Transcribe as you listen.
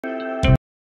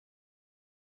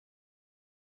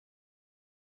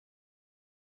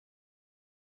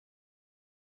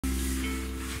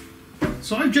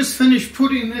So I've just finished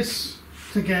putting this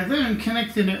together and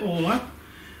connecting it all up,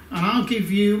 and I'll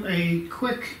give you a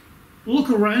quick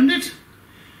look around it,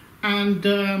 and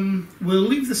we'll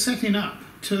leave the setting up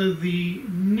to the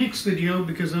next video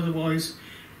because otherwise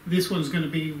this one's going to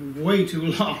be way too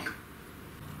long.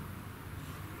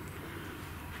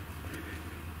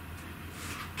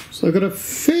 So I've got a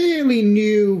fairly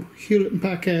new Hewlett &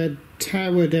 Packard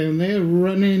tower down there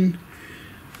running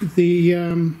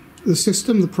the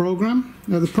system, the program.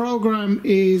 Now the program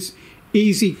is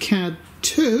EasyCAD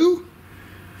 2,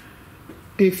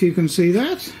 if you can see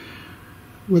that,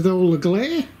 with all the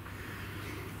glare.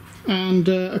 And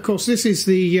of course this is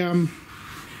the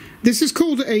this is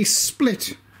called a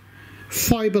split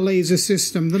fibre laser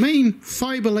system. The main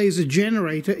fibre laser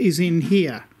generator is in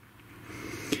here,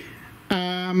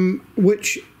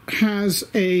 which has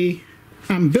a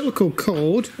umbilical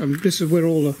cord, and this is where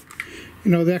all the,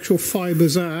 the actual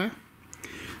fibres are,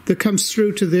 that comes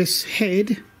through to this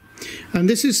head, and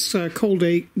this is called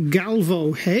a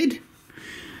galvo head.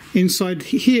 Inside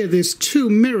here there's two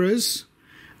mirrors,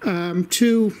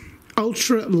 two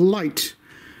ultra light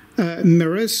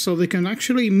mirrors, so they can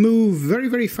actually move very,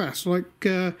 very fast, like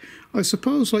I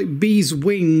suppose like bees'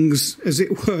 wings, as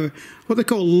it were, what they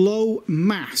call low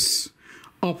mass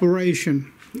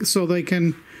operation. So they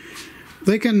can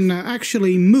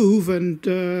actually move, and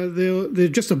they're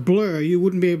just a blur. You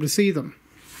wouldn't be able to see them.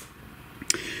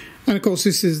 And of course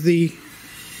this is the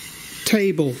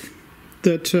table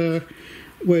that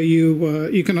where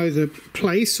you can either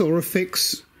place or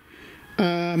affix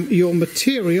your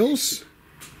materials.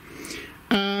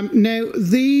 Now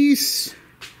these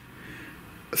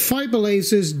fibre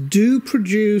lasers do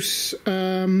produce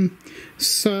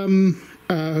some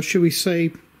should we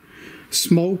say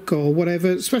smoke or whatever,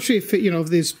 especially if if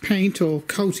there's paint or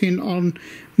coating on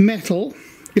metal,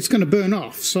 it's going to burn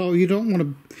off, so you don't want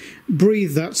to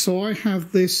breathe that. So I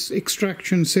have this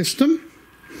extraction system.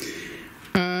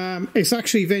 It's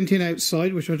actually venting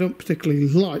outside, which I don't particularly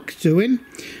like doing,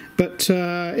 but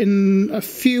in a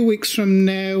few weeks from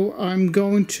now I'm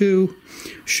going to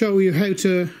show you how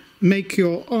to make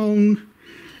your own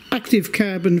active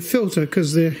carbon filter,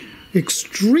 because they're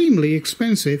extremely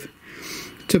expensive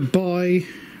to buy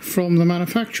from the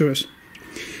manufacturers.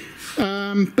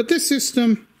 But this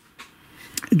system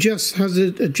just has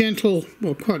a gentle,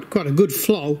 well, quite a good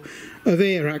flow of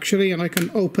air actually, and I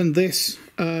can open this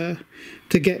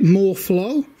to get more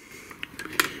flow,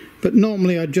 but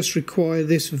normally I just require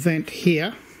this vent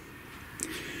here.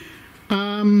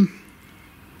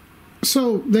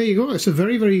 So there you go. It's a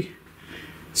very, very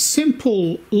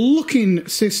simple looking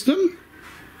system,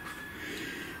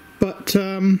 but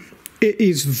it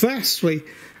is vastly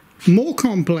more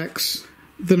complex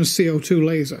than a CO2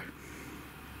 laser.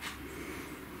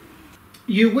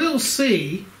 You will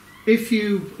see, if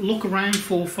you look around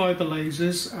for fibre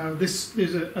lasers, this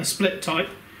is a split type.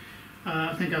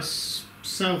 I think that's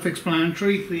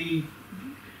self-explanatory. The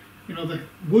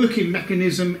working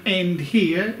mechanism end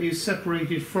here is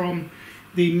separated from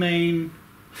the main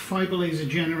fibre laser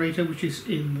generator, which is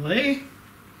in there.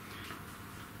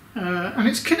 And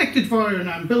it's connected via an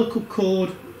umbilical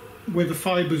cord where the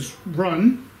fibres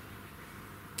run,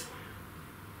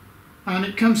 and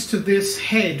it comes to this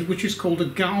head, which is called a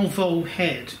galvo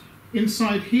head.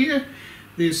 Inside here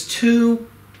there's two,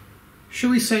 shall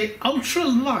we say, ultra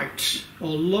light or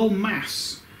low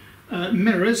mass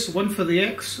mirrors, one for the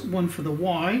X, one for the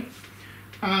Y.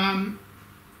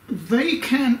 They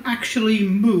can actually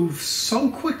move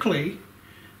so quickly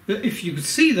that if you could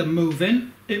see them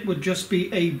moving, it would just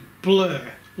be a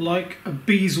blur, like a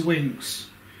bee's wings.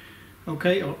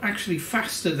 Okay, or actually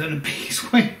faster than a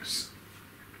bee's wings.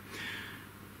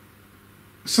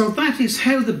 So that is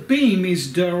how the beam is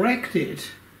directed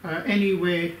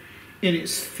anywhere in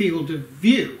its field of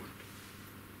view.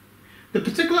 The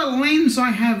particular lens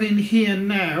I have in here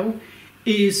now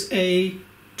is a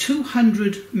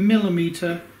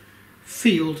 200mm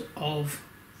field of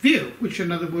view, which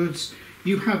in other words,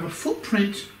 you have a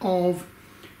footprint of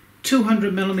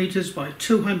 200mm by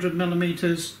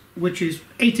 200mm, which is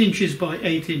 8 inches by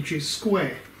 8 inches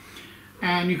square,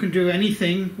 and you can do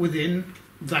anything within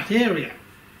that area.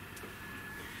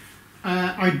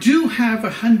 I do have a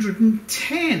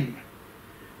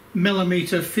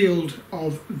 110mm field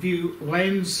of view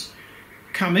lens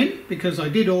coming, because I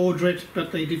did order it,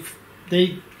 but they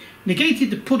negated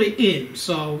to put it in,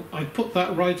 so I put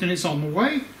that right and it's on the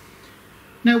way.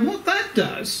 Now what that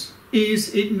does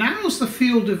is it narrows the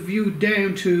field of view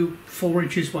down to 4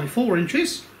 inches by 4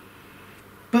 inches,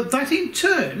 but that in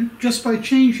turn, just by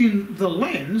changing the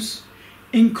lens,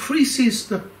 increases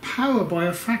the power by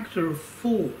a factor of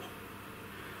 4.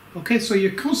 Okay, so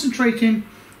you're concentrating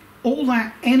all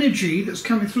that energy that's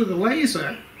coming through the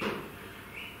laser,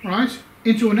 right,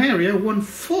 into an area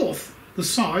 1/4 the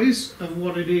size of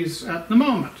what it is at the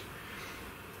moment.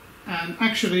 And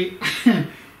actually,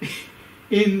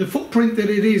 in the footprint that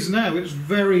it is now, it's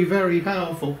very, very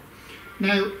powerful.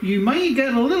 Now, you may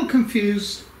get a little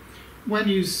confused when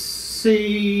you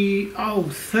see, oh,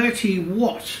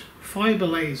 30-watt fibre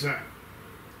laser.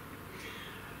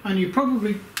 And you're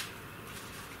probably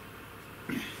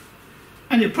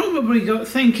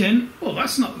thinking, well,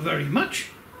 that's not very much.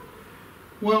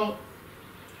 Well,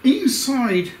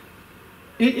 inside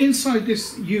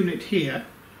this unit here,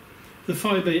 the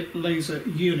fibre laser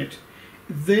unit,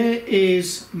 there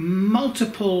is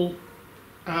multiple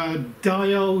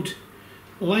diode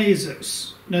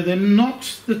lasers. Now, they're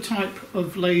not the type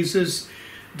of lasers,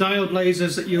 diode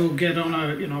lasers, that you'll get on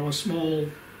a, you know, a small,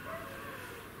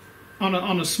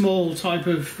 on a small type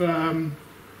of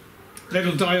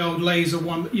little diode laser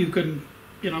one that you can,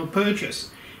 you know,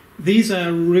 purchase. These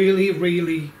are really,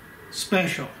 really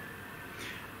special.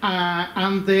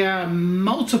 And there are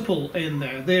multiple in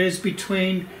there. There is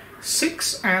between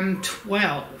 6 and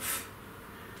 12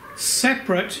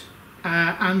 separate,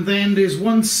 and then there's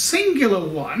one singular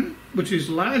one, which is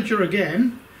larger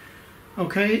again,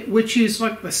 okay, which is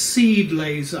like the seed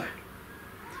laser.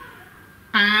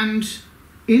 And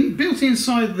built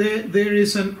inside there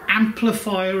is an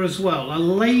amplifier as well, a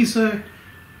laser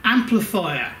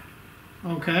amplifier,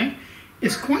 okay.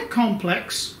 It's quite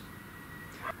complex,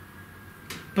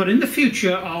 but in the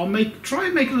future I'll try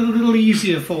and make it a little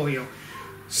easier for you.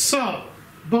 So,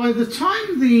 by the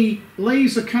time the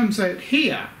laser comes out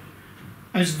here,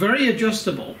 and it's very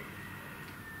adjustable,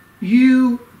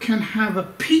 you can have a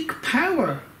peak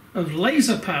power of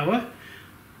laser power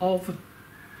of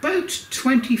about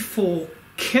 24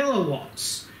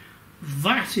 kilowatts.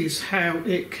 That is how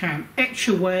it can etch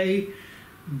away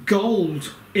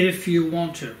gold if you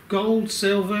want to. Gold,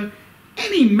 silver,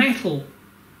 any metal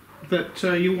that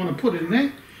you want to put in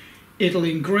there. It'll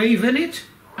engrave in it,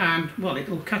 and well,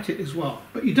 it'll cut it as well.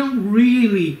 But you don't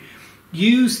really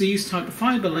use these type of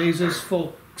fibre lasers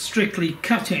for strictly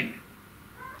cutting.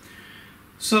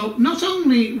 So not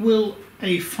only will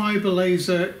a fibre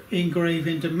laser engrave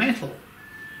into metal,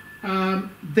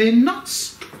 they're not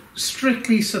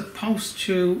strictly supposed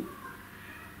to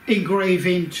engrave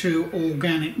into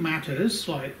organic matters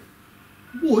like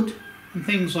wood and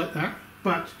things like that,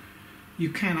 but you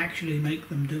can actually make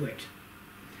them do it.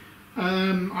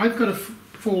 I've got a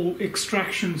full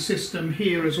extraction system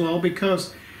here as well,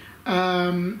 because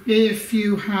if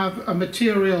you have a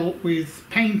material with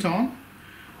paint on,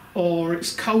 or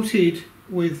it's coated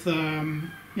with you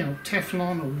know,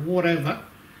 Teflon or whatever,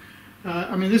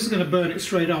 I mean, this is going to burn it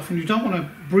straight off, and you don't want to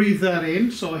breathe that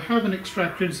in. So I have an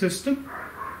extraction system.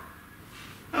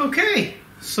 Okay,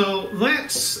 so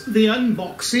that's the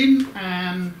unboxing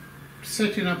and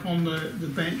setting up on the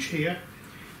bench here.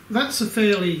 That's a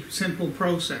fairly simple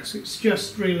process. It's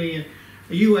just really a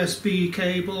USB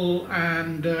cable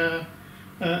and a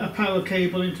power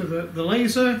cable into the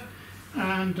laser,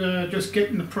 and just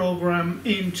getting the program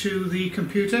into the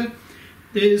computer.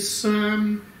 There's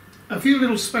a few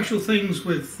little special things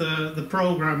with the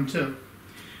program too,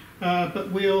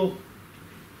 but we'll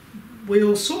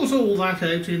sort all that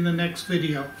out in the next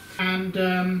video. And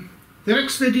the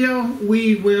next video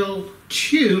we will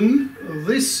tune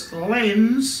this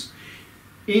lens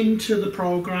into the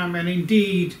program, and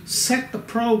indeed set the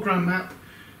program up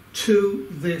to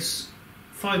this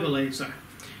fibre laser,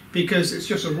 because it's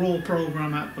just a raw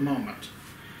program at the moment.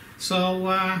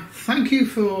 So thank you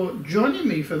for joining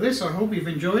me for this. I hope you've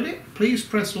enjoyed it. Please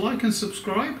press like and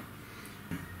subscribe.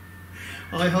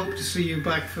 I hope to see you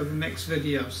back for the next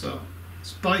video. So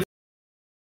bye.